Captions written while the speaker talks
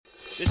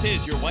This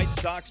is your White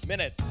Sox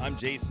Minute. I'm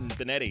Jason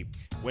Benetti.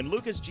 When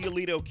Lucas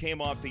Giolito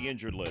came off the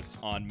injured list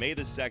on May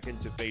the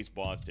 2nd to face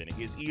Boston,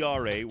 his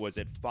ERA was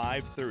at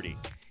 .530.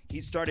 He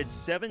started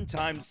 7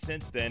 times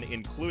since then,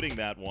 including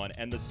that one,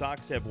 and the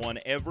Sox have won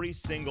every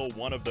single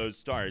one of those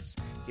starts.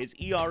 His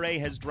ERA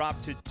has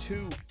dropped to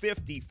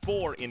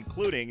 .254,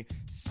 including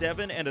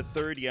 7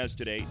 1/3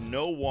 yesterday,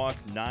 no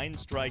walks, 9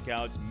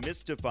 strikeouts,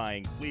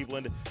 mystifying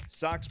Cleveland.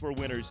 Sox were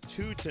winners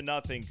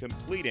 2-0,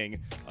 completing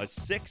a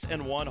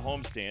 6-1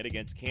 homestand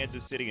against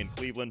Kansas City and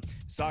Cleveland.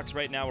 Sox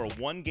right now are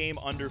 1 game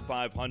under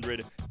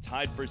 .500,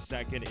 tied for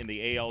second in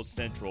the AL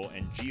Central,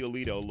 and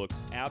Giolito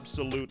looks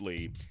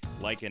absolutely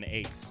like an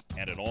ace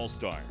and an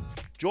all-star.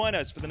 Join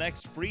us for the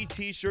next free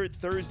t-shirt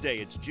Thursday.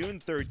 It's June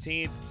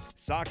 13th.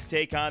 Sox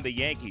take on the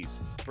Yankees.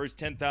 First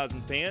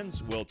 10,000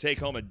 fans will take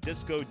home a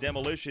Disco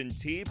Demolition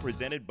tee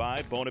presented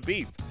by Bona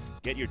Beef.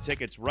 Get your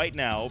tickets right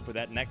now for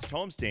that next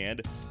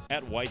homestand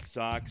at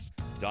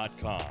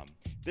whitesox.com.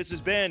 This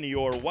has been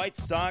your White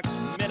Sox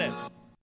Minute.